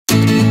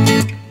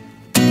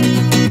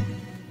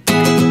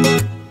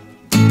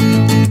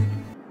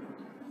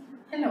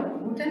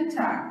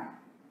Tag.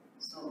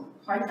 So,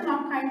 heute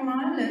noch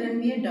einmal lernen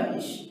wir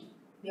Deutsch.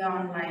 Wir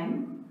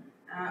online.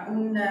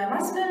 Und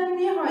was lernen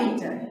wir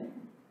heute?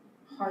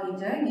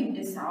 Heute gibt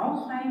es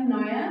auch ein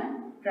neuer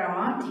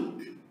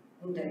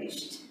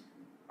Grammatikunterricht.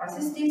 Was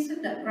ist diese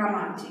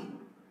Grammatik?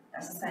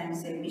 Das ist ein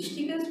sehr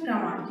wichtiges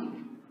Grammatik.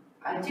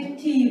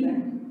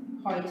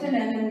 Adjektiven. Heute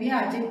lernen wir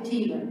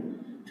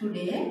Adjektiven.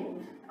 Today,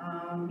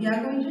 we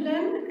are going to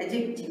learn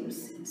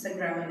adjectives. It's a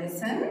grammar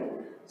lesson.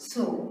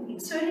 So,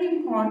 it's very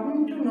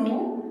important to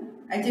know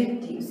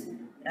adjectives.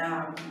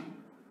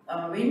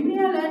 When we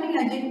are learning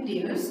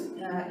adjectives,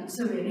 it's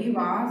a very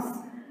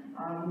vast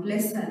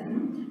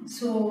lesson.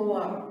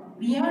 So,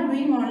 we are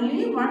doing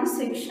only one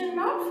section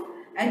of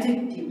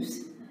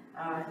adjectives.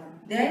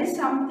 There is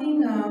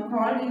something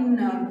called in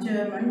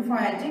German for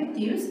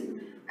adjectives,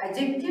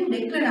 Adjective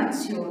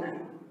Deklarationen.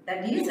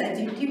 That is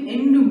adjective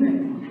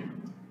Endungen.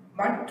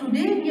 But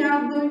today we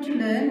are going to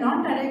learn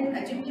not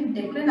Adjective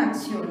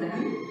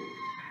Deklarationen,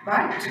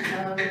 but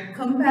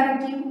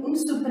Comparative und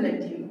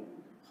Superlative.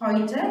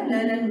 Heute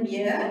lernen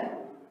wir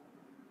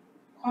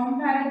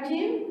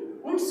Comparative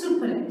und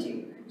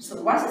Superlative.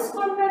 So, was is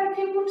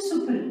Comparative und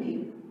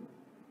Superlative?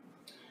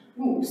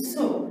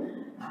 So,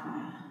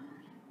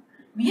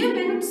 wir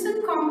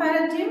benutzen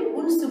Comparative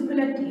und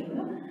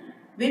Superlative,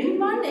 wenn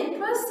man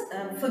etwas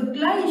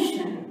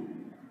vergleichen.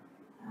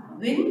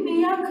 When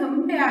we are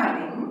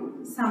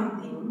comparing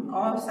something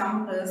or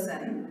some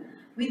person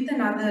with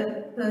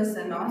another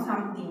person or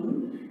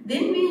something,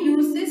 then we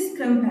use this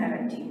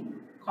comparative.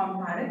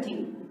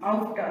 Comparative.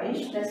 Auf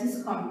Deutsch, das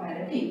ist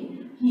comparative.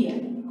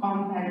 Hier,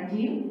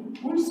 comparative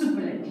und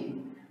superlative.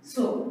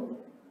 So,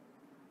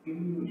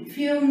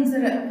 für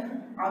unsere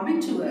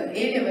Abitur,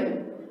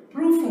 A-Level,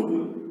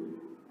 Prüfung,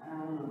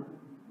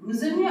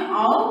 müssen wir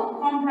auch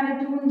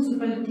comparative und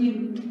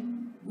superlative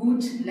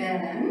gut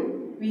lernen.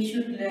 We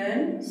should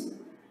learn,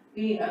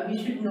 we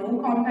should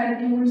know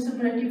comparative and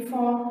superlative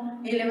for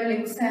A-Level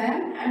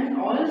exam, and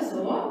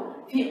also for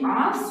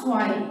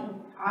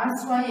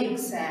R2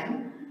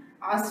 exam,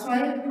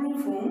 R2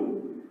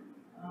 Prüfung,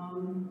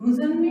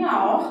 müssen wir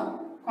auch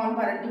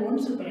comparative und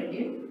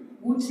superlative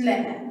gut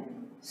lernen.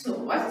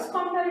 So, was ist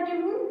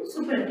comparative und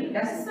superlative?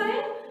 Das ist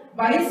ein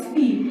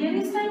Beispiel. Hier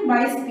ist ein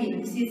Beispiel.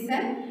 This is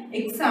an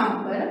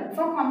example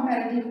for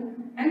comparative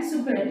and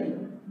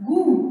superlative.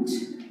 Gut,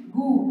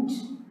 gut.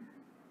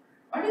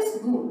 What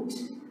is good?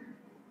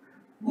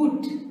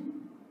 Good.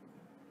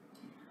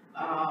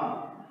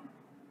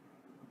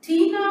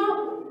 Tina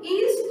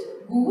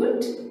ist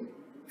gut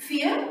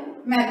für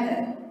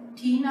Mathe.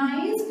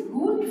 Tina ist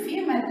gut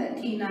für Mathe.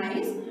 Tina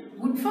ist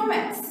gut für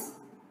Maths.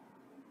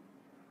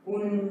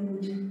 Und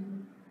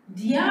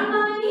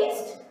Diana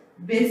ist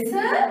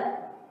besser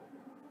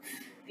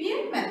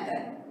für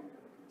Mathe.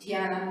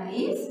 Diana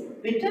is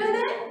better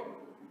than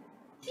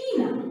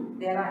Tina.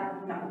 There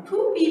are now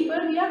two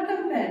people we are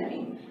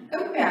comparing.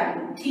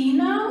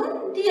 Tina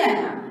und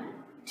Diana.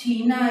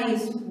 Tina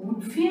ist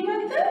gut für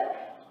Mathe,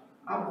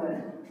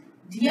 aber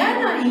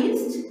Diana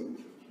ist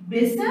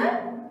besser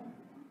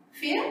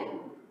für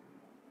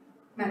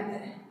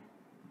Mathe.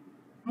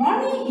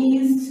 Moni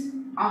ist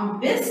am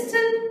besten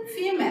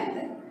für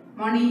Mathe.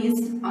 Moni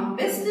ist am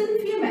besten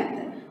für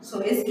Mathe.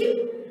 So, es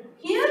gibt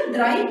hier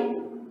drei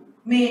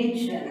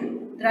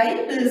Mädchen,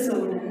 drei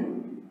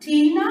Personen,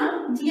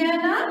 Tina,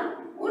 Diana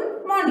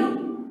und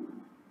Moni.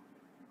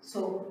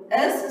 So,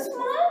 erstes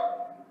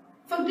Mal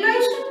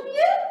vergleichen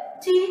wir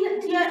Tina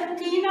und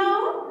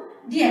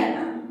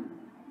Diana.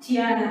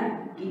 Diana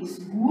ist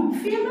gut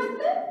für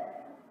Mathe,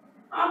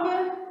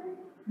 aber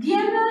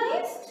Diana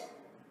ist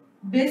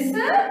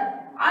besser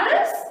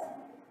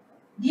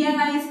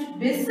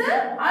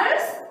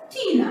als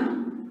Tina.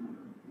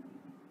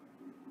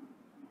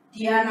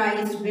 Diana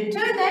is better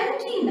than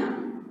Tina.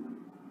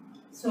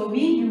 So we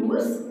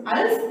use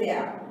als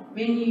there.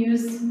 When you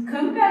use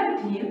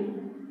comparative,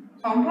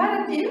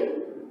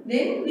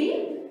 then we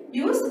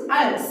use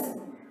als.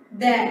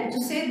 Than, to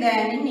say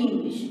than in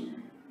English.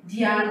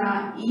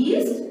 Diana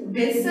is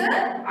besser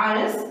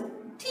als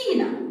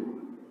Tina.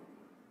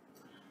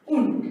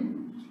 Und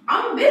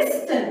am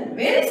besten,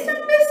 wer ist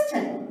am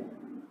besten?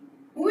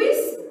 Who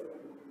is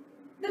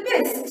the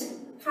best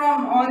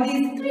from all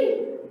these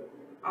three?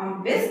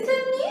 Am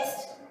besten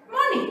ist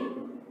Moni.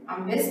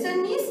 Am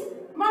besten ist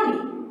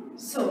Moni.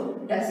 So,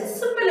 das ist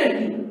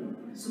superlative.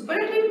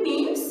 Superlative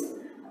means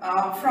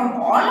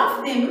from all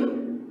of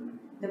them,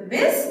 the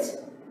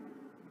best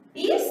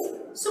is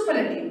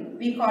superlative.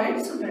 We call it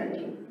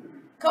superlative.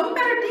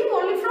 Comparative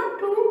only from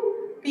two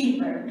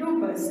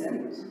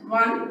persons.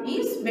 One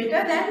is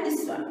better than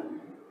this one.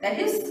 That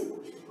is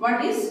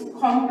what is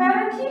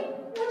comparative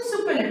und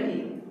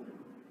superlative.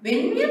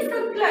 Wenn wir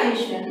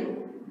vergleichen,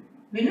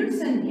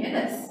 benutzen wir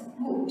das.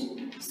 Gut.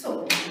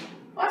 So,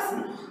 was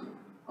noch?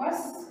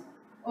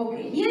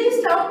 Okay, hier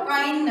ist auch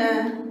ein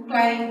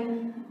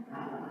kleines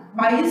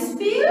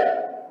Beispiel.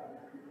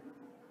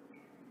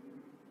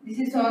 This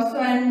is also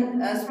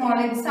a small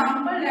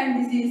example,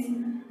 and this is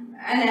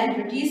an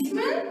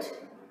advertisement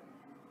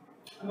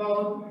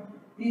about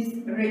this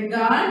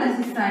Regal. Das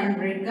ist ein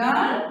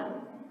Regal.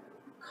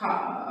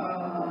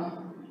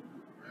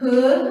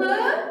 höher,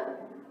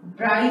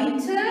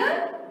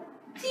 breiter,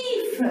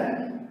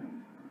 tiefer.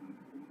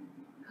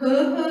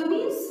 Höher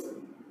means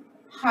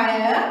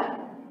higher,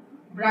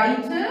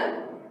 brighter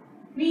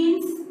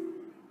means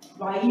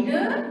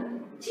wider,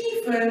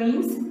 tiefer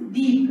means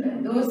deeper.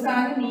 Those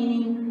are the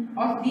meaning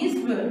of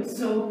these words.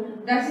 So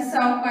das ist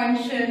auch ein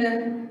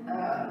schönes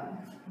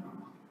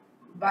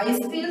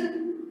Beispiel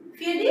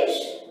für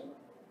dich.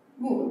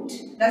 Gut,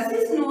 das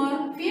ist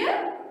nur für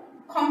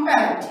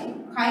Comparative.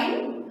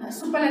 Kein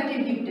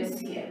Superlativ gibt es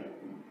hier.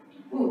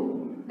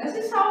 Gut, das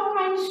ist auch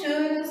ein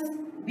schönes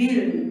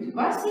Bild.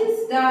 Was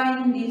ist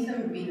da in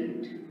diesem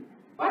Bild?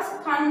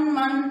 Was kann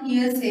man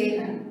hier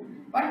sehen?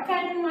 What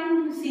can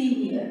man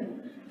see here?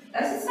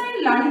 Das ist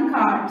eine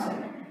Landkarte.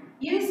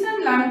 Hier ist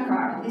eine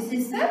Landkarte. This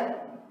is a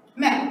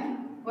map,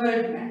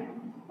 world map.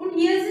 Und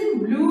hier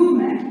sind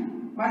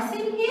Blumen. Was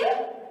sind hier?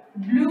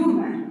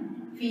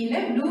 Blumen.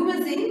 Viele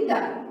Blumen sind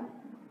da.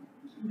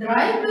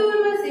 3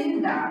 Blumen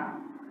sind da.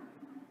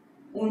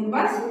 Und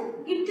was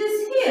gibt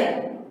es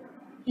hier?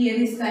 Hier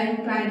ist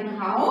ein kleines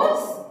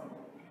Haus.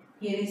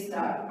 Hier ist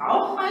da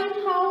auch ein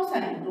Haus,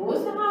 ein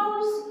großes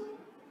Haus.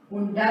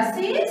 Und das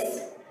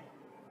ist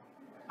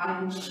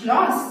ein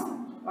Schloss.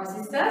 Was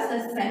ist das?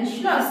 Das ist ein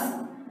Schloss.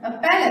 A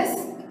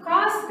palace, a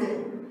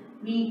castle.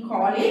 We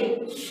call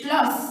it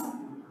Schloss.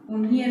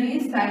 Und hier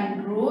ist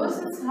ein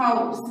großes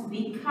Haus,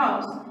 big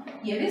house.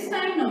 Hier ist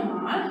ein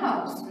normal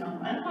Haus,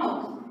 normal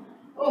Haus.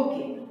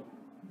 Okay.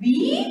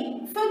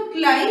 Wie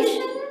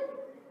vergleichen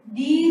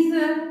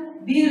diese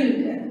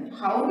Bilder?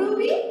 How do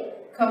we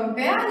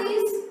compare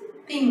these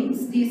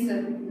things,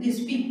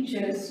 these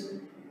pictures?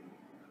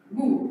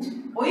 Gut.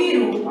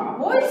 Europa.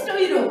 Wo ist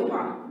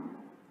Europa?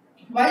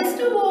 Weißt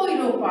du, wo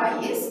Europa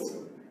ist?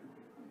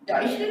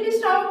 Deutschland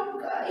ist auch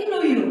in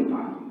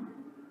Europa.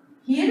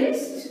 Hier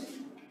ist,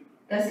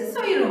 das ist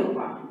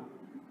Europa.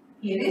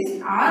 Hier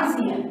ist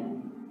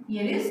Asien.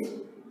 Hier ist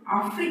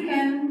Afrika.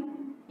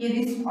 Hier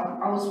ist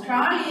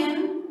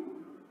Australien.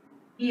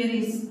 Hier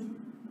ist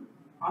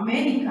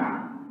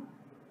Amerika.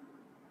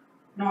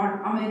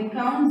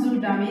 Nordamerika und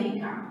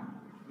Südamerika.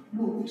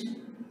 Gut.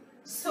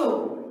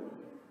 So,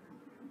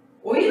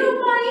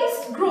 Europa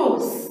ist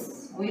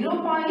groß.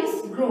 Europa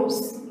ist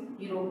groß.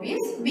 Europa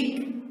ist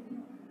big.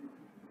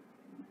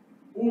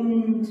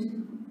 Und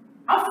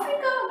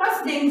Afrika,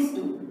 was denkst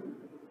du?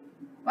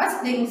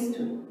 Was denkst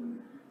du?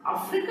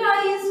 Afrika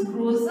ist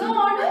größer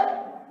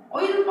oder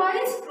Europa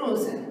ist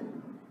größer?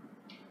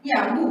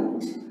 Ja,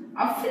 gut.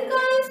 Afrika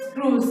ist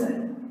größer.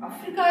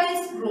 Afrika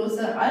ist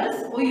größer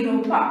als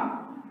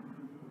Europa.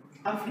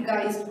 Afrika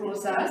ist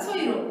größer als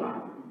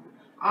Europa.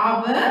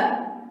 Aber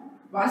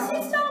was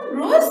ist am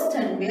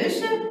größten?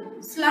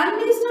 Welches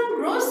Land ist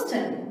am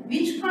größten?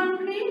 Which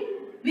country,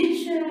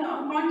 which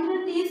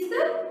continent is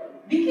the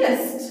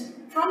biggest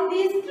from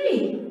these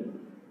 3?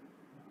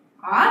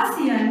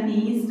 Asien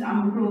ist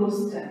am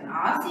größten.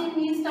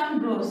 Asien ist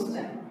am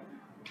größten.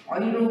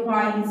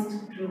 Europa ist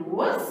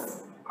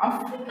groß.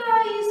 Afrika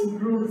ist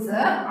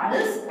größer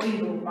als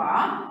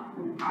Europa.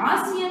 Und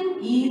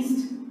Asien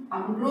ist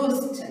am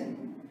größten.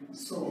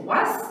 So,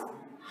 was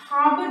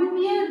haben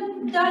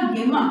wir da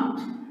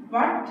gemacht?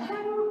 What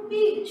have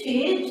we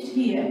changed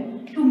here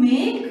to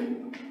make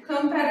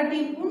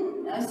comparative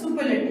and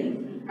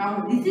superlative?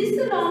 Now, this is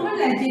the normal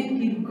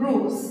adjective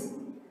gross.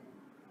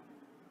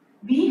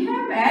 We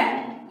have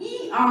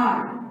added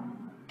er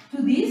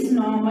to this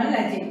normal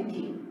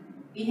adjective.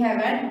 We have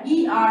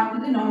added er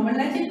to the normal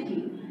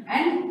adjective.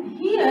 And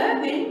here,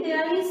 when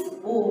there is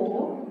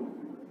O,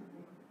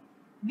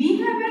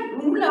 we have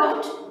added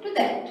umlaut to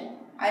that.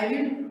 I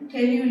will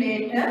tell you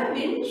later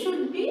when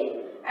should be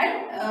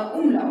add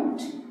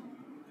umlaut.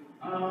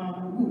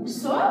 Good.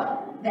 So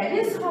that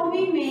is how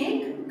we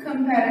make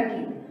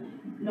comparative.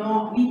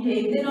 Now we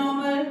take the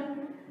normal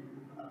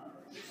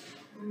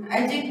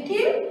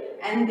adjective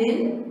and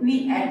then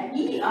we add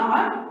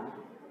er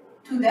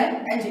to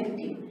that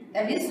adjective.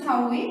 That is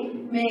how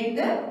we make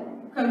the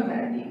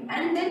comparative.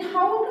 And then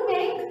how to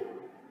make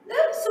the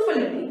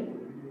superlative.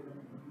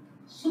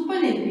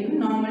 Superlative,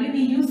 normally we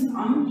use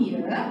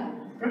here,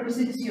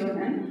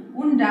 Präpositionen,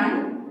 und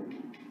dann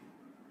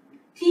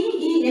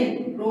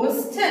ten,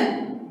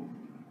 roasten.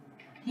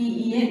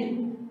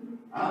 Ten.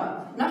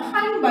 Noch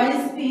ein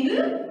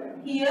Beispiel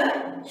hier,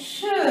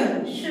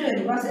 schön.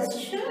 Schön. Was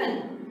ist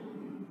schön?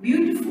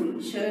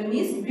 Beautiful. Schön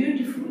is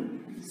beautiful.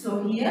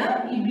 So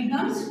here it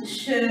becomes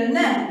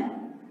schöne.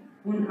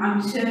 Und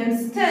am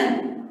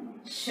schönsten.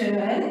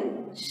 Schön,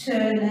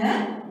 schöne,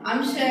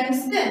 am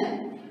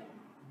schönsten.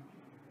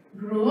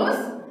 Groß,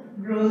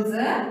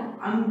 größer,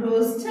 am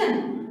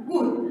größten.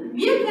 Gut.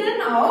 Wir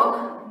können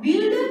auch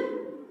Bilder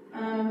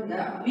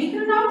wir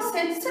können auch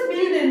Sätze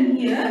bilden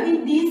hier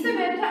mit diesen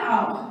Wörtern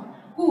auch.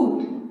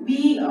 Gut,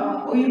 wie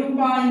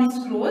Europa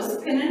ist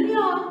groß, können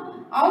wir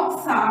auch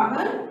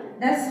sagen,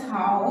 das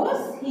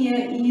Haus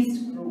hier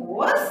ist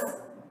groß,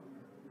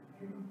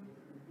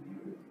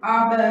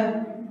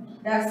 aber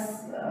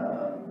das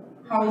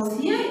Haus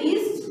hier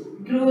ist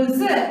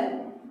größer.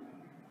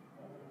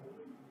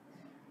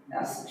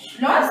 Das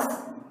Schloss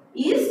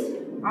ist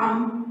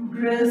am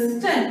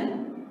größten.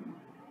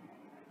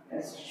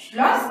 Das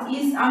Schloss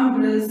ist am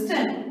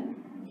größten.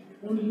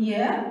 Und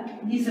hier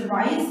diese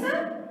weiße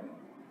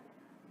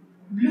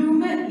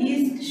Blume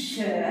ist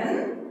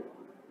schön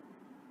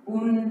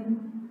und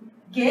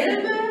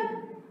gelbe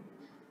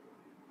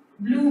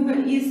Blume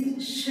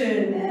ist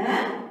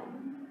schöner,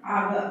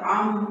 aber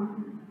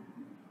am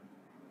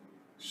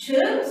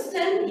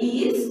schönsten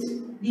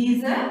ist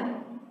diese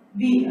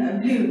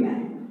Blume.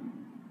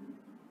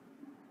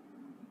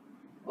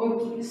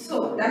 Okay,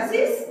 so das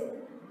ist,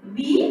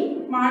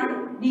 wie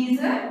man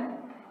diese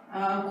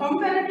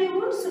Comparative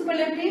und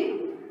Superlative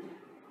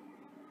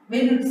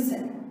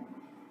benutzen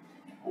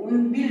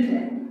und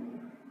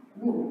bilden.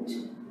 Gut.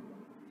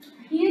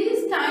 Hier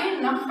ist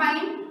noch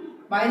ein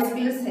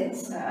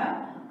Beispielsätze,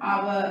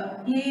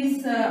 aber here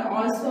is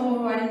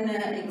also an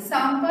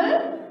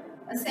example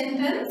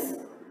sentence.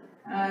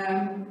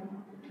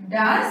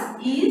 Das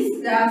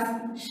ist das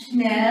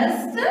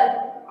schnellste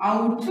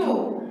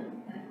Auto.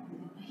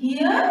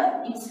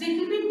 Here it's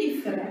little bit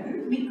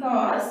different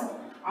because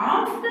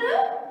after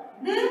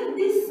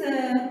this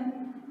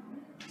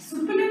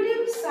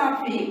superlative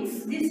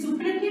suffix, this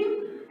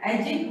superlative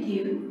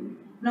adjective,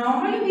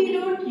 normally we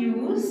don't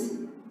use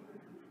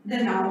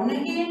the noun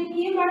again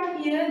here, but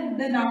here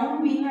the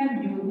noun we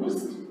have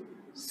used.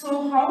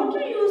 So how to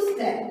use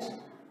that?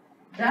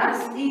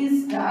 Das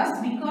is das,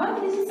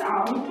 because this is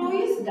auto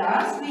is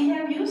das, we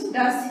have used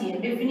das here,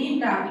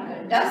 definite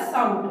article, das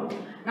auto.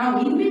 Now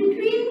in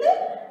between the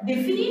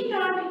definite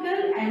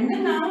article and the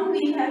noun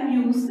we have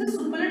used the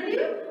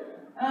superlative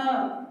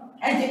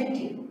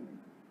adjective.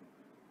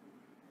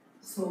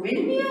 So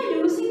when we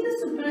are using the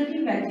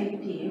superlative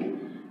adjective,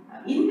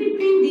 in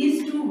between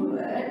these two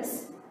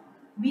words,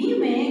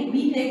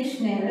 we take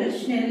schnell,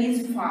 schnell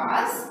is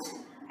fast,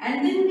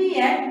 and then we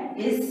add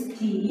st,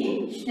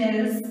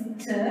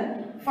 schnellste.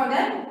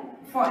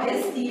 For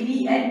st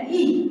we add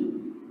e,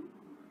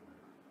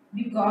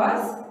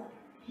 because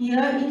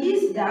here it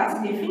is das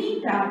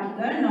definite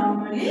article.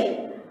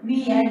 Normally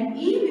we add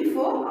e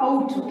before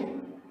auto.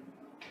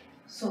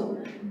 So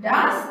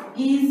das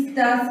ist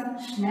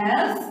das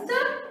schnellste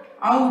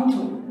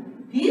Auto.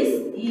 This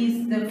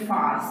is the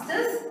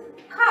fastest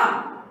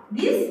car.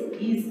 This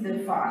is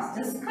the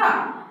fastest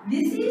car.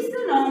 This is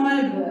the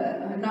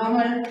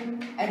normal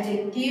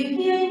adjective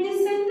here in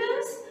this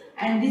sentence,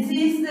 and this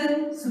is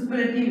the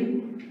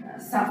superlative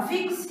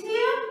suffix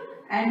here,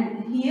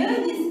 and here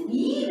this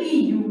e we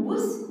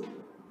use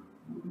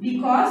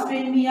because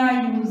when we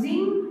are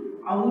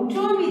using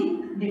auto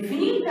with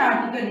definite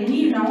article,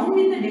 any noun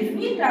with the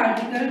definite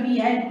article, we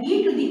add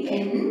e to the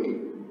end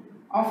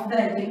of the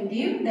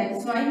adjective.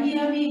 That's why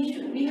here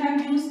we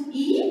have used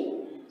e.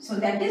 So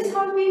that is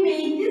how we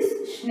make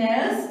this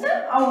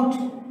schnellste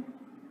Auto.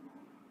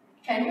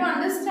 Can you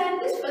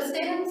understand this?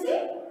 Verstehen Sie?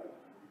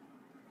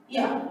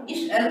 Yeah,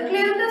 ich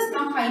erkläre das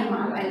noch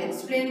einmal. I'll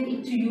explain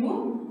it to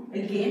you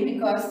again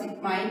because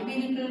it might be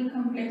a little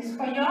complex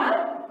for you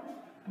all.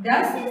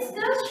 Das ist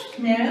das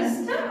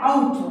schnellste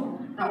Auto.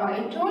 Now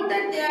I told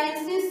that there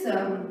is this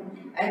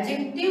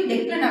adjective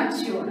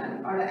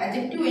Deklinationen or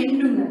adjective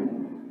Endungen.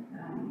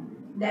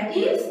 That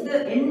is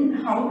the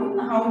end.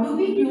 How do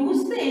we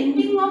use the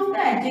ending of the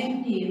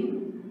adjective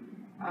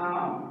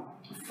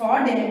for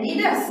daddy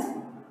does?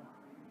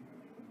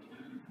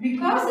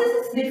 Because this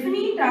is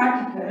definite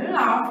article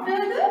after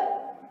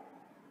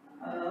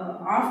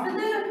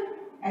the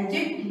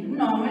adjective,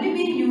 normally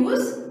we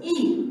use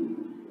e.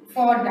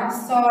 For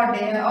does or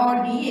der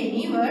or d,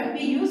 any word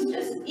we use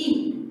just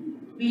e.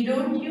 We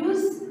don't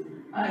use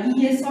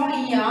es or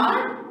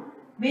er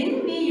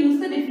when we use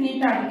the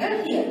definite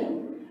article here.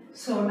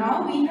 So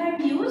now we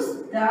have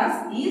used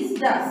das is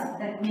das.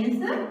 That means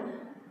the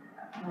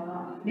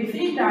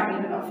definite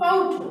article of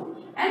auto.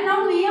 And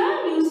now we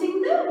are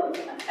using the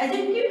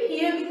adjective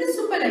here with the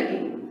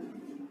superlative.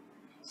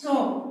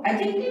 So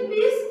adjective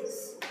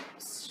is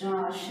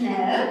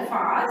schnell,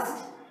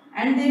 fast,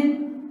 and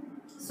then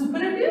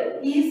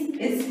superlative is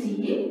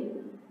st,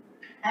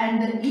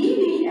 and the e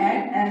we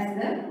add as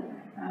the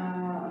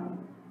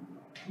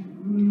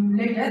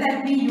letter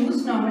that we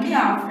use normally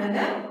after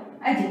the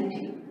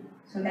adjective.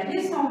 So that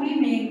is how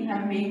we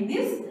have made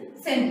this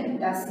sentence.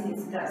 Das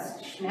ist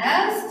das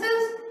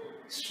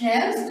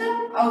schnellste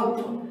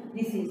Auto.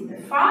 This is the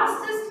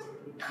fastest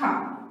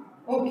car.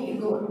 Okay,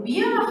 good.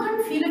 Wir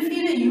machen viele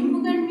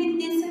Übungen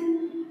mit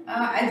diesen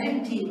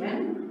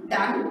Adjektiven.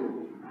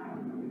 Dann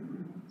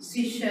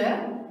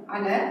sicher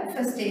alle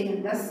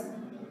verstehen das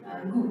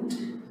gut.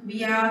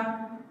 We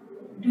are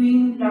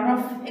doing a lot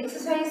of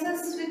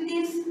exercises with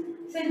these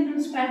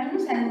sentence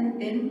patterns, and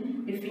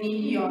then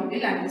definitely you all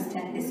will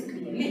understand this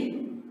clearly.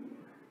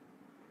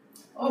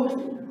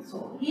 Okay,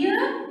 so hier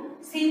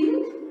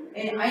sind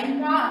ein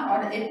paar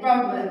oder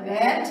etwa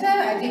Werte,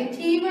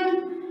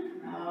 Adjektiven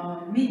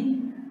mit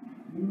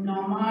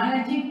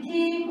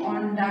Normaladjektiv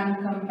und dann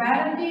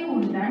Comparative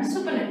und dann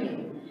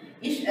Superlative.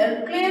 Ich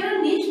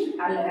erkläre nicht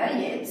alle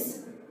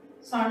jetzt,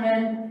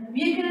 sondern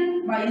wir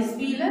können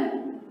Beispiele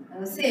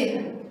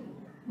sehen.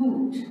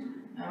 Gut.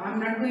 I'm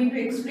not going to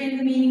explain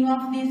the meaning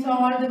of these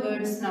all the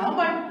words now,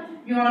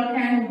 but you all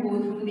can go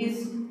through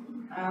this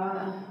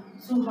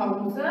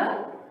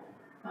Zuhause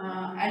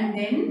and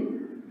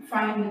then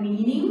find the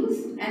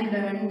meanings and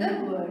learn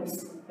the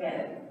words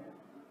well.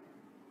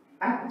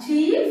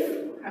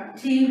 Active,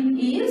 active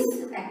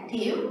is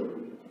active.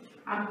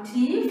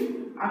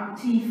 Active,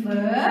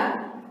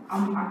 aktiver,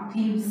 am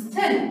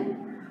aktivsten.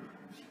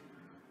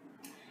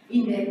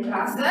 In der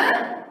Klasse,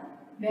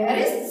 wer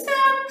ist sehr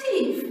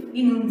aktiv?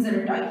 In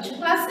unserer deutschen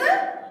Klasse,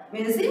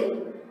 wir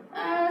sind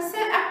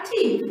sehr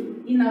aktiv.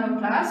 In our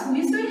class, who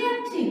is very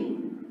active?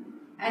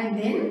 And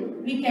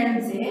then we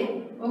can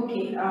say,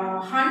 okay,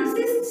 Hans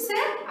ist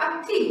sehr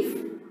aktiv.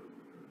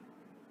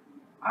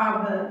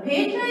 Aber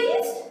Peter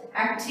ist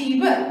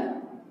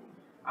aktiver.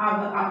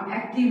 Aber am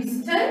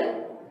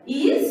aktivsten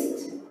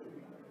ist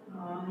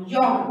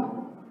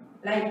John.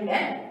 Like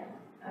that,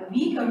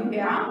 we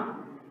compare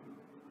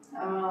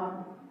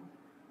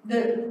the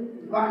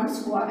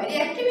ones who are very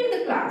active in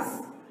the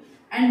class.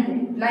 And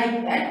then,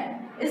 like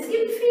that, es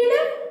gibt viele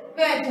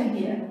Wörter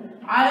hier.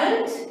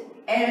 Alt,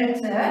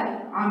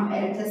 älter, am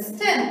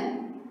ältesten.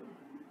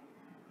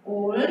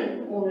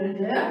 Old,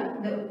 older,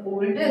 the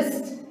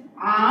oldest.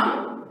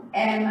 Arm,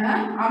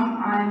 ärmer,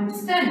 am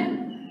ärmsten.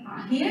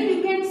 Here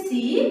you can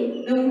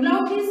see the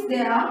umlaut is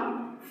there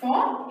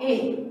for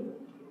A.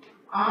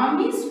 Arm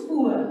is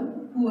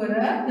poor,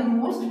 poorer, the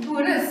most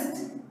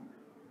poorest.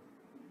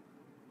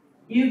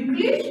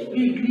 Üglich,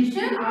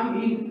 üglicher, am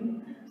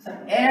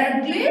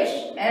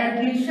ärglich,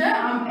 ärglicher,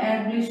 am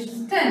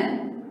ärglichsten.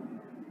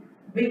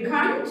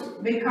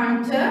 Bekannt,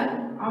 bekannter,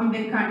 am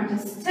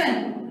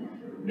bekanntesten.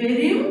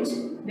 Berühmt,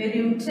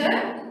 berühmter,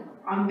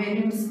 am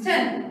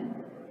berühmtesten.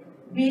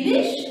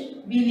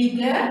 Billig,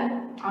 billiger,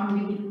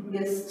 am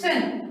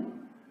billigsten.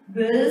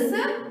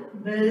 Böse,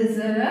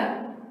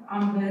 böser,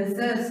 am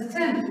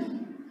bösesten.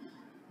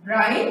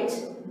 Bright,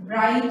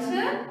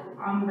 brighter,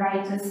 am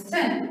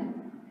brightesten.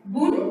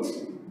 Bunt,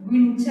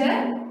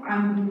 bunter,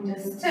 am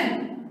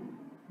buntesten.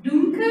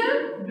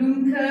 Dunkel,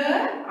 dunkel,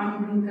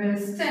 am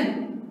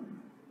dunkelsten.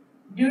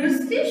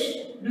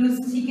 Durstig,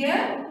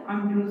 durstiger,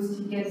 am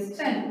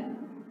durstigersten.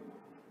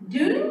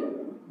 Dünn,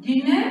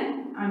 dünner,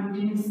 am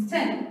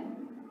dünnsten.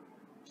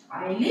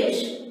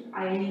 Eilig,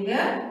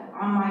 eiliger,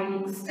 am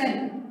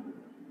eiligsten.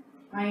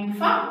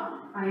 Einfach,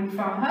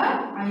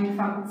 einfacher,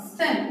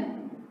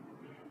 einfachsten.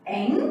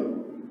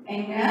 Eng,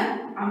 enger,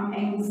 am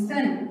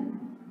engsten.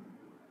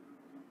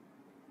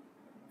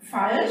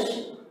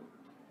 Falsch,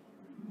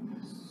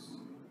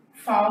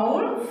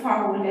 faul,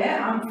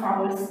 fauler, am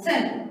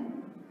faulsten.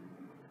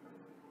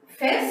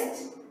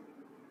 Fest,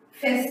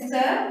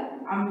 fester,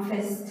 am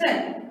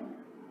festen.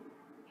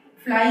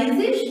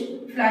 Fleißig,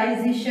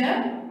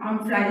 fleißiger,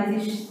 am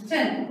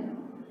fleißigsten.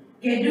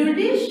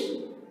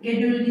 Geduldig,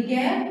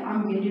 geduldiger,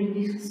 am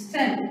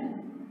geduldigsten.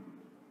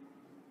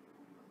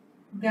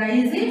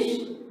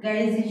 Geizig,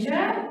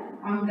 geiziger,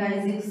 am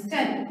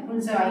geizigsten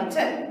und so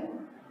weiter.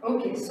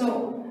 Okay,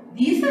 so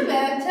diese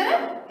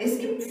Wörter, es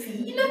gibt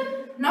viele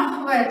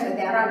noch Wörter.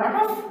 There are a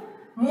lot of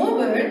more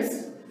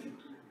words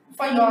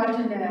for you all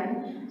to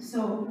learn.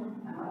 So,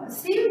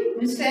 Sie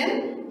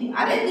müssen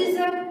alle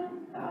diese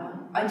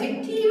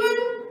Adjektiven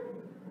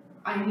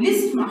eine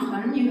List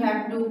machen. You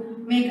have to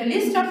make a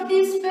list of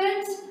these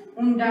words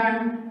und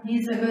dann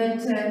diese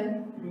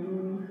Wörter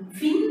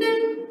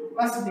finden.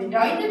 Was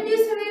bedeutet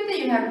diese Wörter?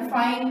 You have to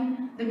find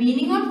the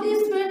meaning of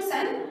these words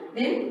and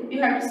then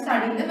you have to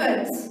study the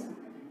words.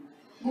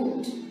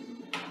 Good.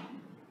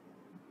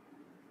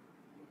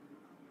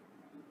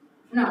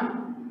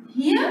 Now,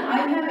 here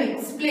I have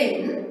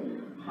explained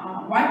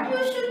what you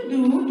should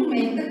do to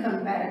make the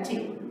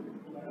comparative.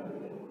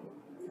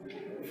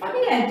 For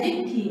the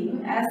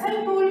adjective, as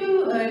I told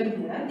you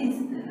earlier,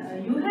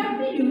 you have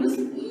to use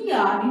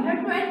ER. You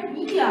have to add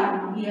ER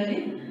now.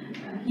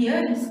 Here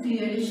it is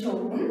clearly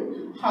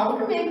shown how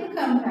to make a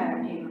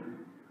comparative.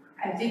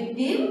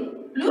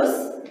 Adjective plus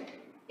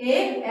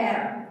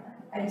AR.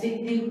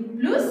 Adjective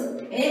plus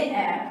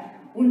AR.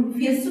 Und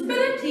für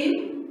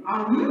Superlative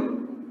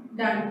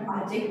dann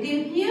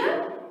Adjective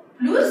here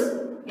plus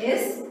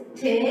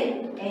STAN.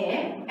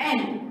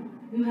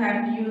 You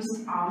have to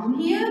use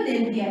here,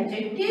 then the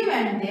adjective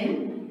and then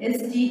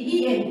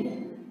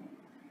STEN.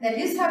 That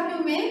is how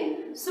you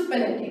make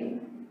superlative.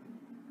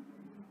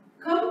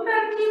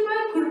 Komparative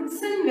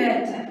kurzen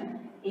Wörter.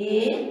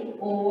 E,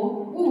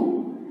 O,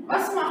 U.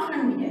 Was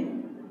machen wir?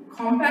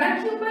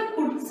 Komparative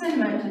kurzen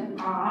Wörter.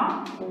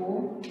 A,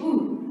 O, U.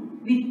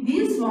 With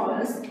these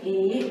vowels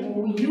A,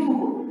 O,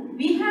 U,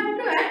 we have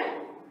to add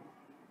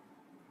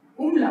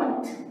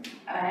umlaut.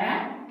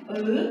 A,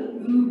 U.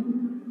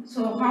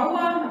 So how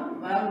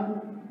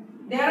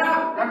there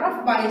are a lot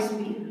of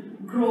beispiele.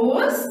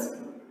 Groß,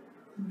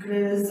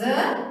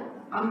 größer,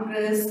 am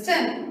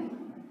größten.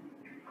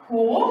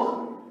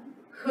 Hoch,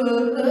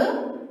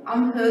 höher,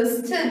 am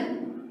höchsten.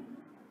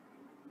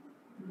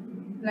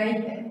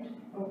 Like that.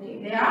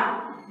 Okay, they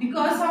are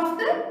because of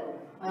the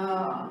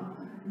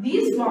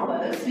these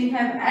vowels we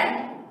have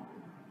add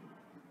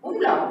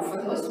umlaut for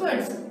those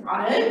words.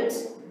 Alt,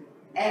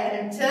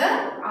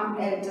 älter, am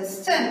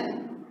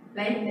ältesten,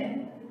 like that.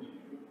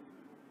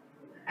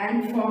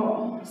 And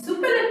for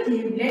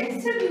superlative,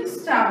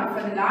 let's start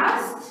for the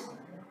last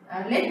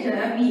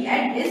letter, we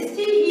add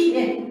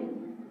S-T-E-N.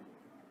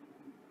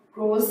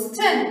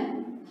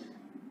 Grosten,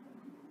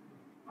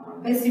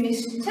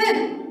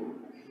 pessimisten,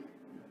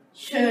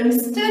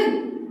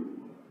 schönsten.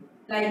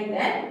 Like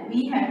that,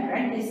 we have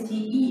read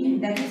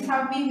S-T-E-N. That is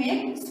how we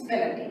make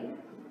superlative.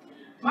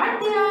 But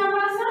there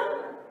are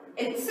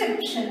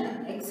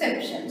some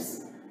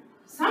exceptions.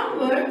 Some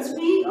words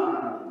we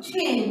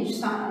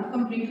change,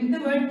 completely the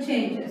word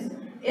changes.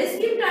 Es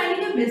gibt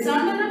einige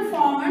besondere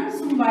Formen,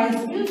 zum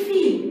Beispiel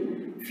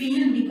viel.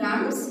 Viel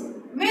becomes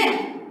mehr.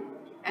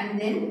 And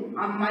then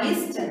am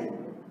meisten.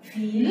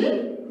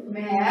 Viel,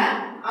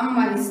 mehr, am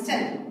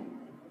meisten.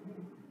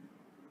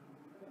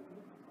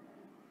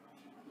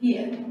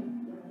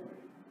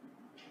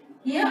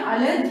 Hier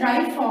alle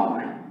drei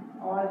Formen,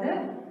 or the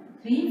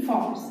 3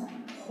 forms.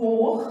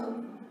 Hoch,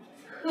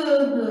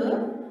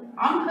 höher,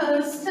 am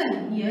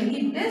höchsten. Hier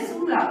gibt es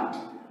Umlaut.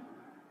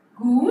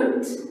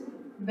 Gut,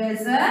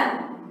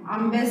 besser,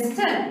 am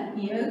besten.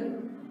 Here,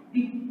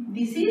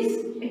 this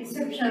is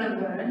exceptional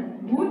word.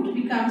 Good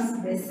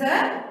becomes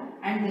besser,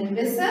 and then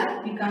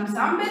besser becomes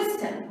am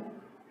besten.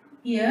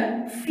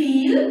 Here,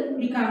 viel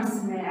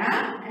becomes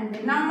mehr, and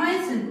then am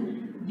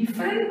meisten.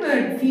 Different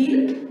word,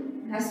 viel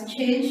has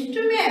changed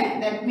to mehr.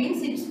 That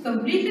means it's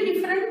completely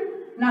different,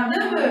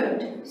 another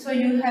word. So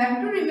you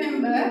have to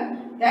remember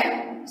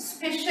that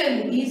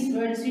especially these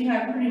words you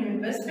have to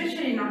remember,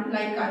 especially not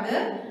like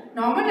other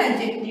normal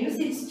adjectives.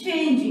 It's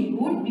changing.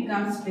 Good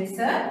becomes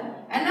besser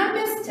and am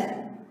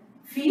besten.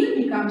 Viel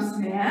becomes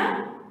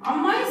mehr,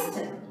 am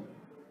meisten.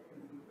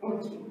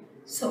 Okay.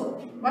 So,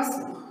 was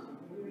noch?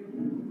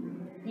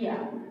 Ja.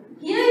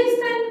 Hier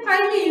ist ein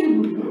kleine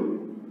Übung.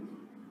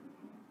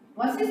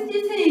 Was ist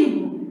diese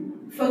Übung?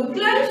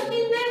 Vergleich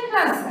in der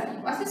Klasse.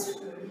 Was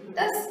ist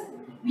das?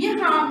 Wir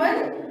haben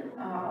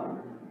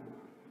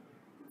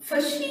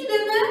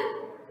verschiedene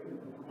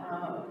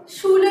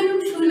Schulen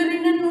und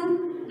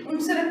Schülerinnen in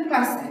unserer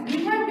Klasse.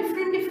 We have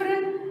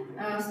different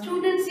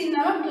students in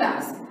our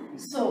class.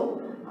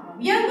 So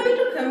we are going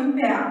to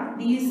compare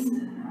these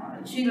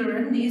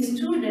children, these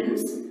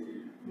students,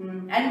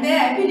 and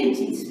their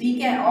abilities. We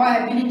can, or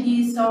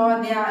abilities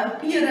or their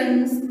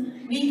appearance,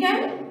 we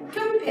can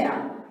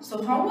compare.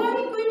 So how are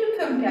we going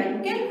to compare?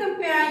 You can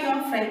compare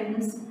your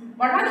friends.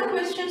 What are the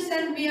questions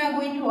that we are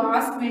going to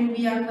ask when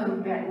we are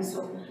comparing?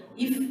 So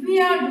if we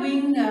are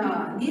doing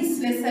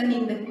this lesson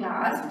in the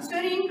class, it's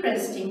very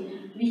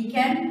interesting. We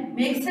can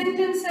make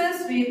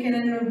sentences, we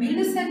can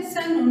bilden Sätze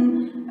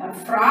und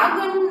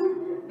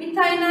Fragen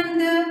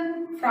miteinander,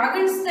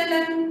 Fragen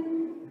stellen.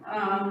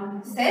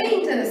 Sehr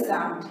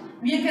interessant.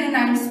 Wir können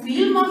ein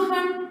Spiel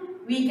machen.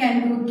 We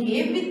can do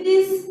game with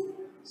this.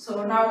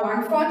 So now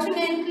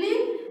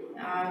unfortunately,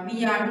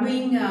 we are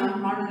doing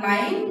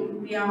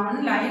online. We are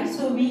online,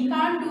 so we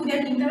can't do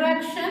that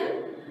interaction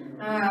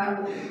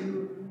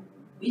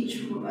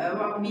which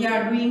we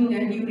are doing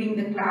during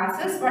the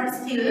classes. But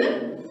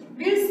still,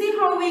 we'll see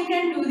how we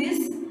can do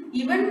this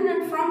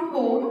even from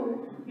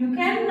home. You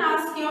can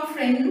ask your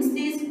friends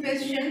these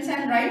questions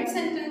and write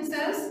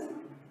sentences.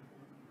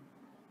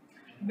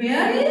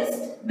 Wer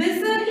ist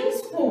besser in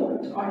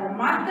Sport oder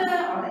Mathe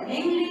oder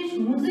Englisch,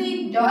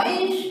 Musik,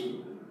 Deutsch,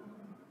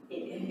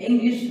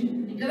 Englisch,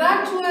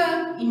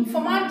 Literatur,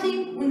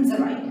 Informatik und so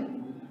weiter.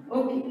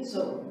 Okay,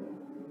 so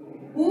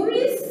who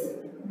is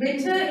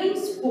better in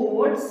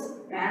sports,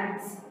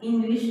 maths,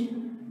 English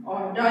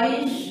or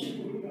Deutsch?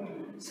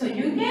 So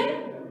you can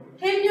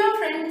tell your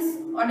friends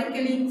or the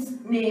colleagues'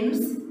 names,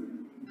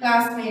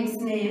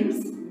 classmates'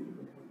 names.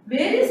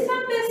 Wer ist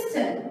am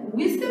besten? Who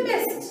is the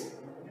best?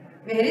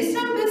 Wer ist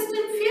am besten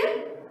für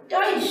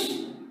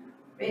Deutsch?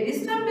 Wer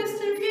ist am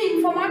besten für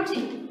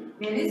Informatik?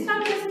 Wer ist am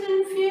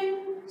besten für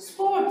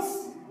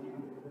Sports?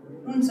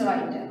 Und so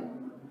weiter.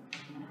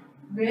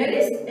 Wer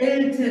ist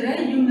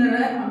ältere,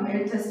 jüngere, am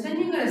ältesten,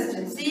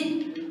 jüngersten?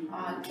 Sie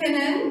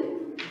kennen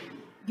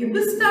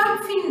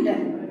Geburtstag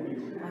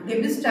finden,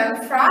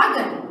 Geburtstag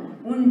fragen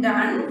und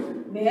dann,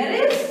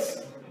 wer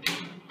ist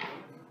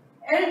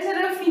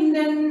ältere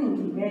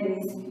finden, wer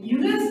ist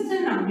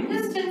jüngersten, am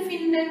jüngersten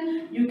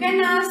finden. You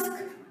can ask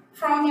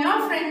from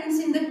your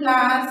friends in the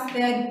class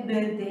their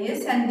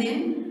birthdays, and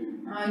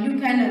then you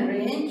can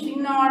arrange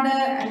in order,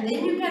 and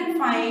then you can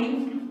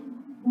find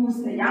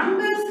who's the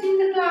youngest in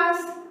the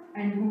class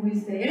and who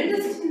is the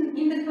eldest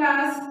in the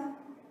class.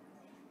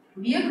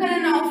 Wir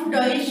können auf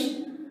Deutsch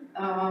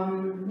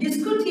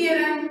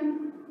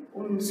diskutieren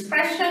und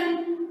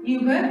sprechen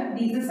über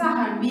diese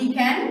Sachen. We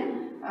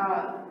can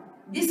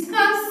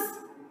discuss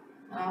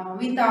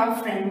with our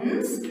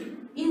friends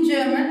in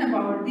German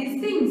about these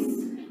things.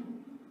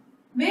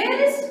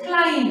 Wer ist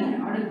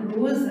kleiner oder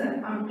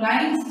größer? Am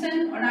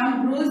kleinsten oder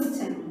am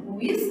größten? Who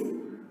is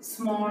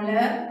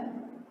smaller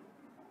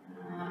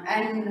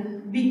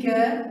and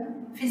bigger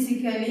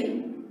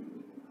physically,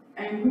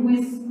 and who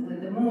is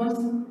the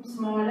most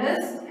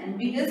smallest and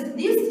biggest?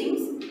 These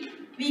things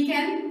we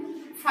can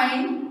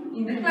find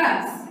in the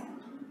class.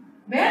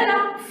 Wer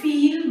lacht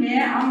viel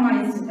mehr am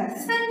meisten? Das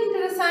ist eine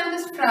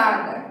interessante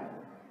Frage.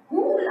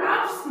 Who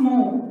laughs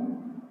more?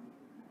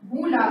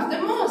 Who laughs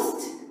the most?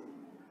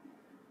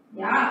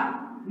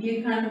 Ja,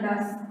 wir können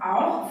das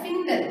auch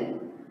finden.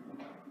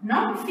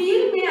 Noch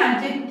viel mehr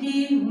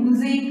Adjektiv,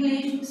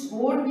 musiklich,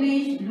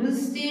 sportlich,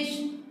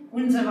 lustig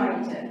und so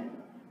weiter.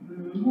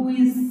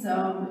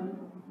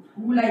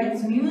 Who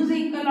likes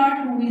music a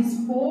lot, who is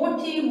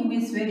sporty, who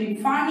is very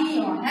funny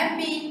or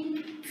happy.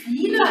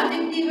 Viele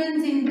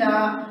Adjektiven sind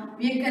da.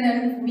 Wir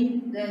können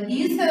mit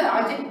diesen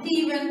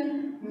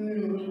Adjektiven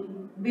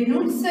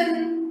benutzen.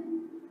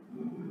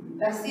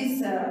 Das ist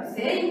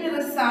sehr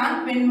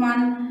interessant, wenn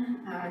man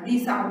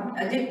diese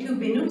Adjektive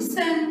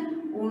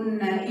benutzen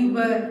und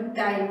über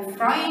deinen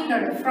Freund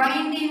oder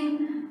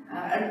Freundin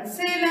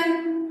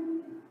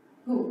erzählen.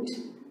 Gut.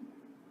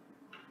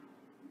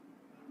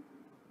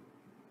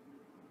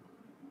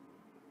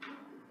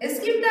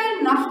 Es gibt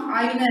noch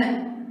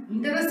eine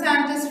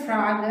interessante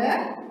Frage.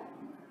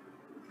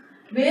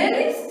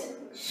 Wer ist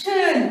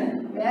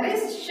schön? Wer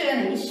ist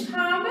schön? Ich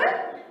habe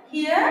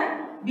hier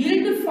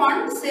Bilder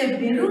von sehr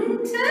berühmten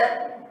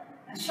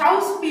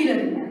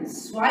Schauspielerinnen.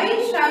 Zwei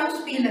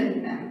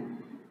Schauspielerinnen.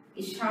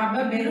 Ich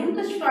habe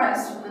berühmte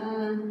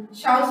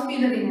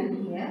Schauspielerinnen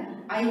hier.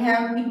 I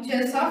have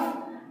pictures of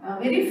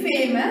very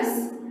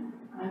famous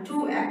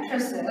two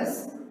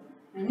actresses.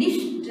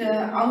 Nicht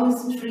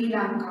aus Sri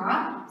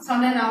Lanka,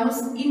 sondern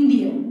aus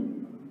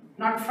Indien.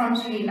 Not from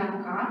Sri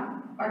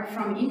Lanka, but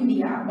from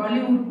India.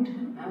 Bollywood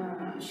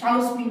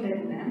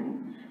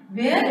Schauspielerinnen.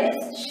 Wer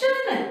ist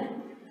schöner?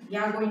 We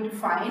are going to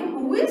find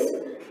who is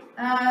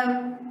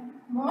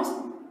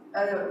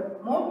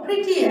more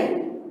prettier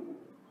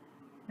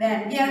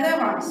than the other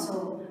one.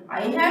 So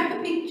I have the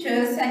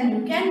pictures and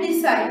you can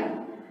decide.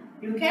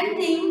 You can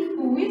think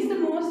who is the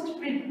most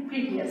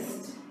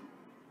prettiest.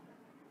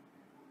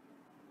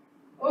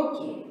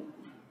 Okay.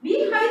 Wie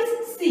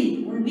heißt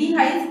sie und wie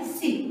heißt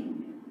sie?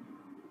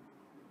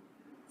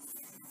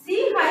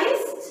 Sie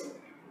heißt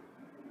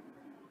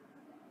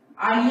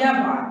Alia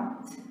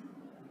Bhatt.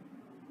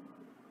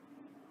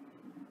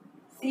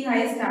 Sie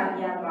heißt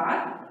Alia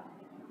Bhatt.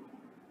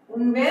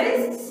 Und wer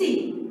ist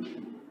sie?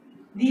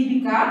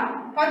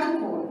 Deepika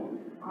Padukone.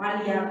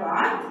 Alia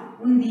Bhatt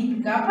und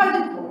Deepika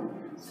Padukone.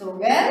 So,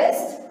 wer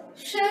ist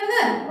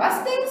schöner?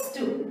 Was denkst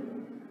du?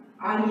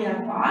 Alia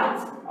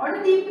Bhatt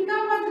oder Deepika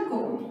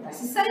Padukone?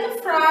 Das ist eine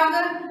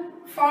Frage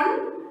von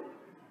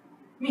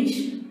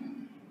mich.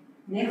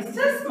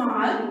 Nächstes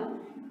Mal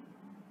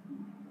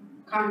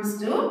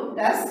kannst du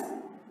das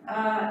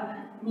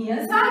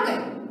mir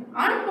sagen,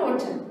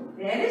 antworten.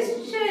 Wer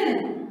ist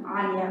schöner?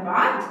 Alia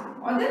Bhatt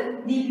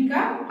oder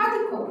Deepika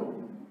Padukone?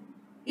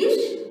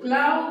 Ich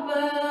glaube,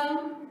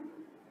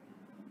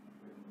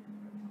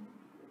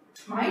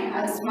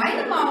 als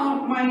meine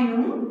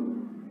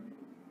Meinung,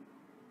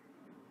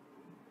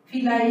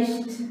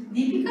 vielleicht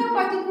Deepika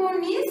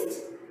Padukone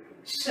ist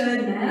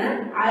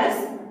schöner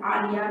als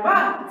Alia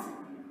Bhatt.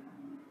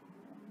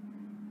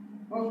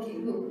 Okay,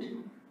 gut.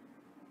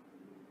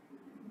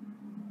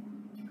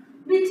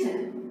 Bitte,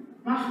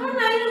 mache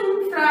eine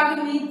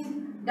Umfrage mit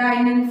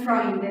deinen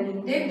Freunden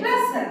in der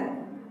Klasse.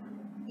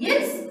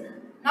 Jetzt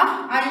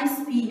noch ein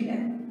Spiel.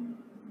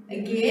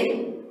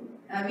 Again,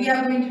 we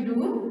are going to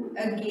do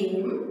a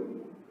game.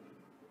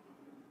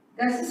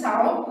 Das ist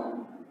auch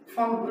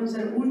von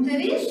unserem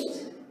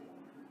Unterricht.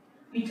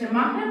 Bitte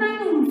machen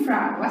eine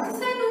Umfrage. Was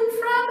ist eine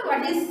Umfrage?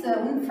 What is the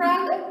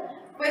Umfrage?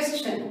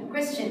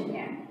 Question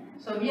here.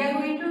 So we are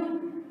going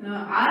to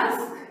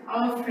ask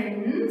our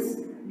friends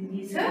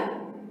diese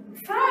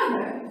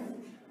Frage.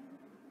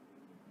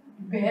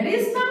 Wer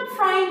ist am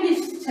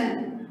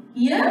freundlichsten?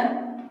 Hier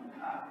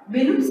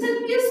benutzen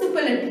wir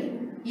Superlativ.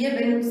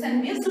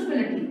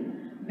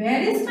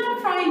 Wer ist am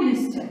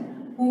freundlichsten?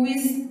 Who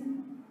is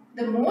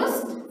the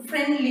most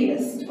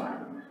friendliest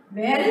one?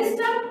 Wer ist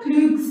am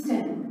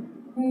klügsten?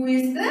 Who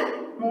is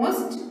the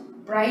most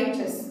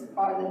brightest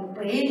or the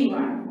brainy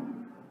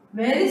one?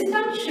 Wer ist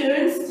am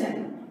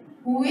schönsten?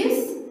 Who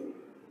is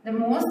the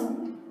most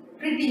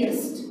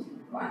prettiest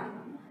one?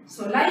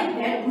 So like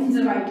that, und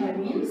so weiter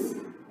means,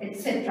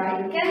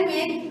 etc. You can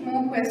make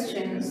more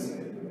questions.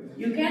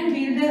 You can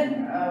build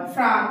a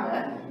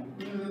Frage.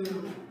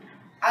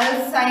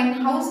 Als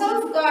ein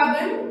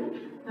Hausaufgaben,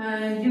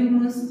 du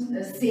musst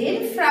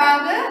 10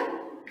 Fragen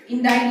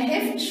in dein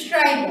Heft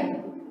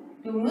schreiben.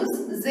 Du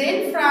musst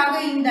 10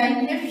 Fragen in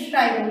dein Heft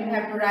schreiben. You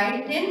have to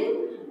write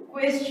 10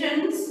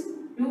 questions.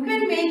 You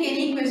can make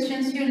any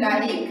questions you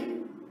like,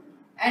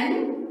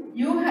 and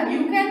you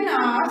can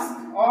ask,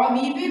 or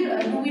we will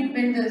do it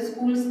when the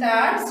school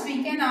starts.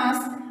 We can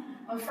ask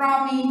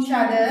from each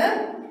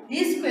other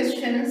these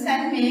questions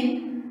and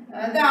make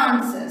the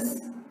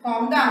answers,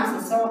 form the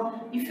answers. So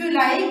if you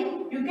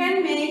like, you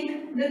can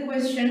make the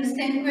questions,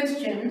 10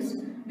 questions,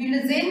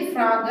 will 10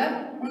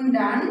 Fragen und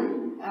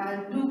dann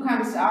du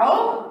kannst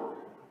auch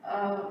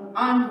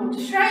Antwort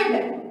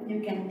schreiben.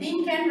 You can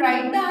think and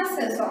write the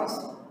answers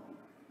also.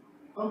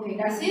 Okay,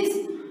 das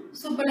ist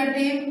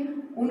Superlative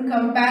und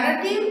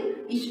Comparative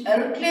ich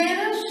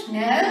erkläre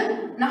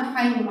schnell noch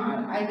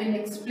einmal. I will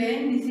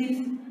explain. This is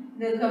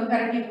the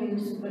comparative und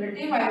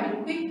superlative. I will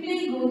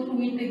quickly go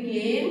through it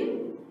again.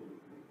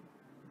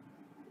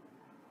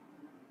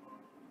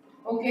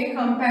 Okay,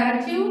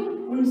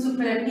 comparative und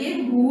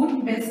superlative.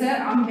 Gut,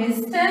 besser, am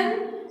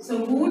besten.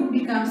 So gut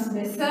becomes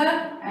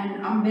besser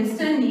and am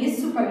besten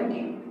is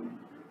superlative.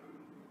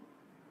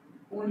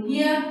 Und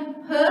hier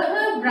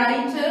höher,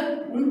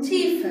 breiter und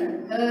tiefer.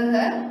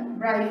 Höher,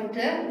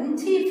 breiter und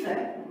tiefer.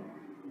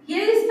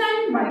 Hier ist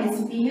ein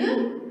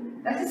Beispiel.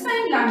 Das ist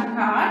ein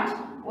Landkart.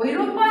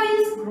 Europa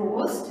ist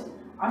groß.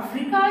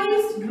 Afrika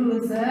ist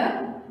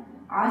größer.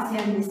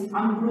 Asien ist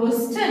am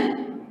größten.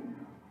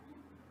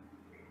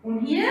 Und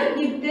hier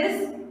gibt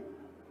es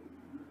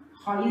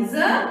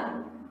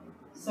Häuser.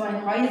 So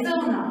ein Häuser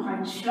und auch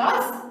ein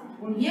Schloss.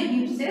 Und hier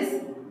gibt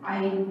es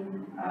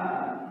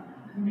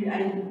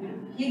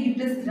hier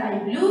gibt es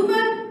 3 Blumen.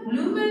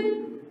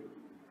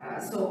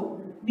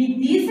 So, mit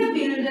diesen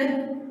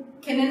Bildern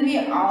können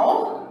wir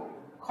auch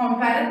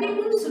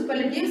Comparative und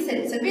Superlative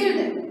Sätze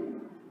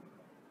bilden.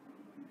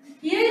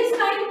 Hier ist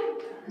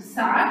ein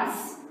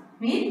Satz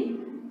mit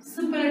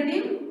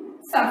Superlative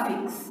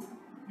Suffix.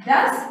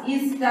 Das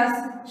ist das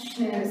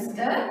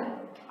schnellste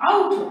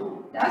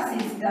Auto. Das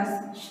ist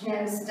das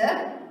schnellste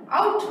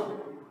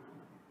Auto.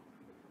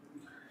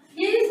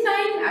 Hier ist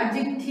ein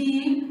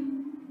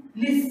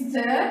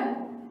Adjektivliste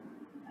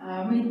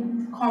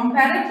mit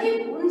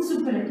Comparative und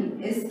Superlative.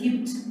 Es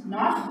gibt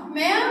noch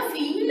mehr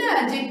viele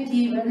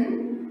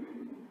Adjektiven.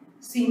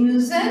 Sie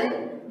müssen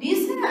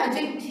diese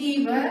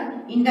Adjektive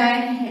in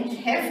dein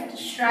Heft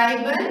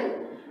schreiben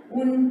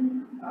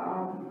und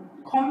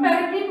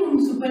Comparative und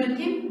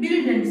Superlative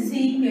bilden.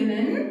 Sie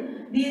können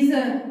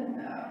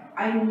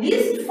eine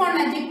Liste von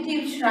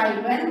Adjectives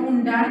schreiben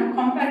und dann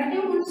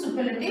Comparative und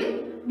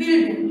Superlative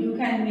bilden. You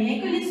can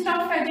make a list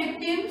of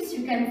adjectives,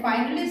 you can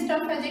find a list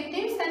of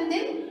adjectives, and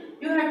then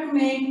you have to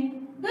make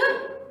the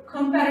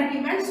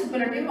comparative and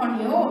superlative on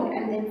your own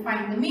and then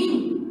find the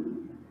meaning.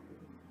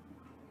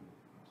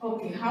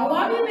 Okay, how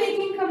are we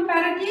making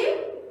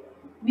comparative?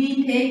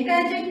 We take the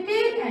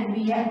adjective and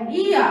we add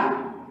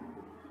er.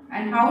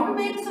 And how to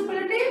make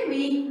superlative?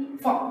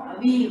 For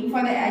the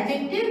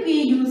adjective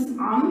we use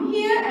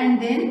here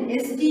and then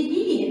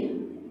STEN.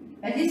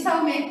 That is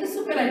how we make the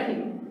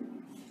superlative.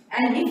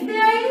 And if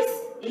there is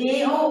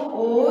A or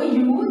O,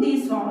 U,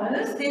 these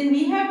vowels, then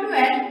we have to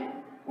add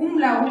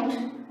umlaut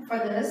for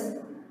those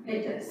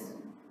letters.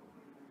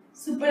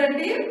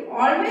 Superlative,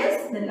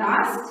 always the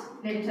last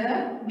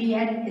letter we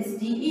add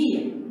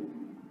STEN.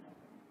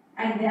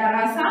 And there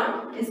are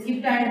some, es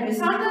gibt eine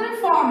besondere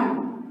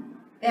Formen.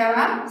 There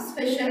are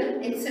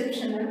special,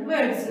 exceptional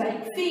words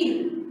like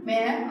viel,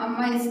 mehr, am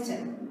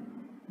meisten,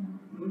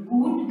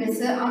 gut,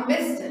 besser, am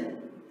besten.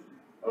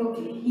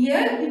 Okay,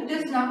 hier gibt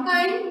es noch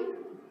ein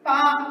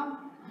paar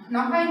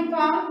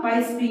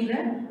Beispiele.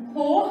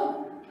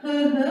 Hoch,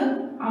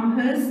 höher, am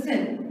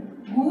höchsten,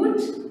 gut,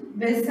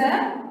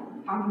 besser,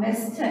 am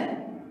besten,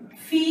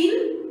 viel,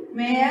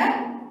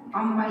 mehr,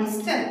 am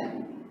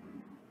meisten.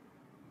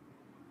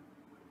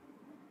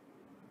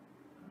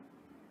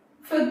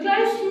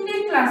 Vergleich in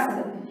der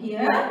Klasse.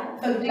 Hier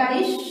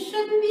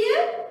vergleichen wir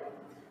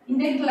in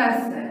der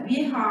Klasse.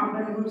 Wir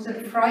haben unsere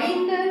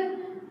Freunde,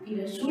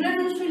 viele Schüler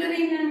und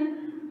Schülerinnen.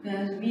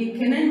 Wir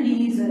können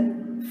diese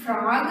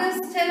Frage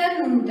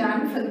stellen und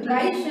dann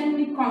vergleichen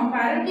mit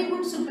Comparative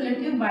und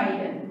Superlative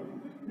beiden.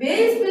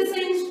 Wer ist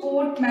besser in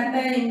Sport, Mathe,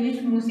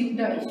 Englisch, Musik,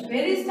 Deutsch?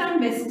 Wer ist am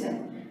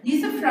besten?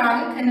 Diese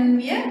Frage können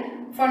wir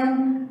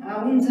von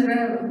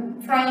unseren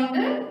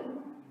Freunden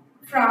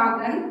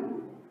fragen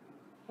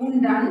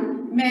und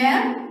dann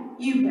mehr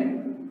üben.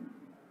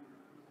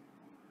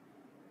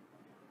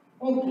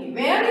 Okay,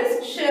 wer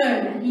ist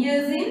schön?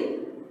 Hier sind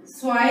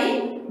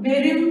 2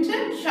 berühmte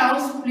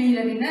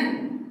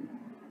Schauspielerinnen.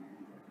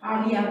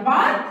 Alia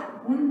Bhatt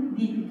und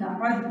Deepika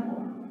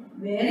Padukone.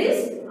 Wer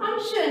ist am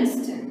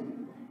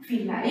schönsten?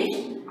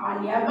 Vielleicht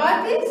Alia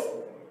Bhatt ist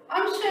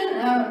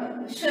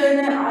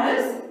schöner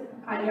als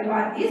Alia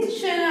Bhatt ist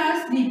schöner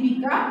als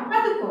Deepika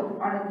Padukone.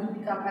 Oder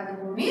Deepika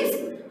Padukone ist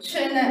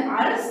schöner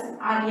als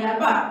Alia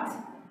Bhatt.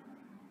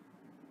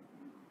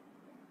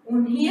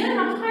 Und hier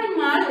noch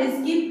einmal,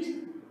 es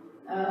gibt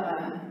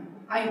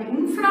eine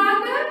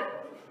Umfrage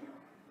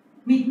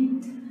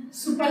mit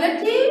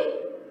Superlativ.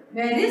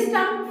 Wer ist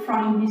am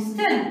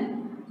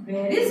freundlichsten?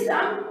 Wer ist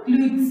am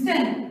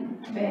klügsten?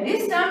 Wer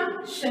ist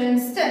am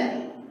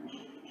schönsten?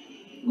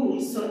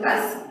 Gut, so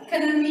das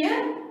können wir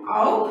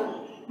auch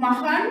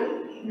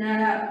machen.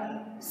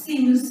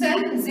 Sie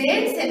müssen 10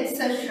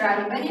 Sätze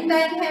schreiben in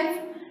dein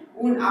Heft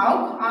und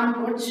auch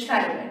Antwort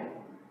schreiben.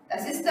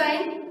 Das ist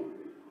deine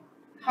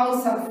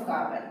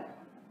Hausaufgabe.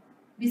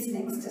 Bis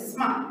nächstes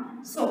Mal.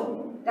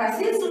 So, das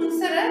ist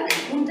unser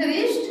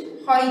Unterricht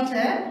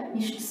heute.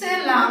 Nicht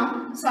sehr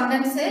lang,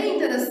 sondern sehr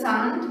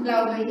interessant,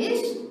 glaube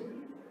ich.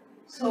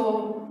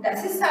 So,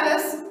 das ist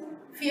alles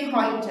für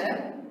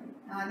heute.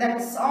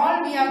 That's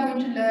all we are going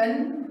to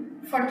learn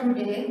for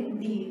today.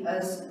 The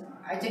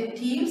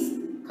adjectives,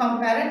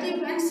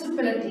 comparative and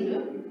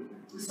superlative.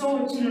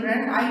 So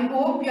children, I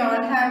hope you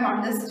all have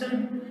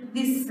understood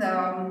this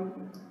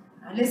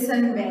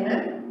lesson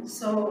well.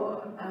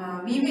 So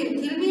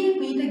till we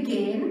meet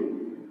again,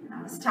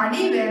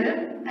 study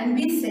well and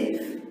be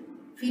safe.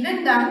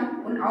 Vielen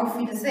Dank und auf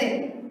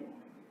Wiedersehen.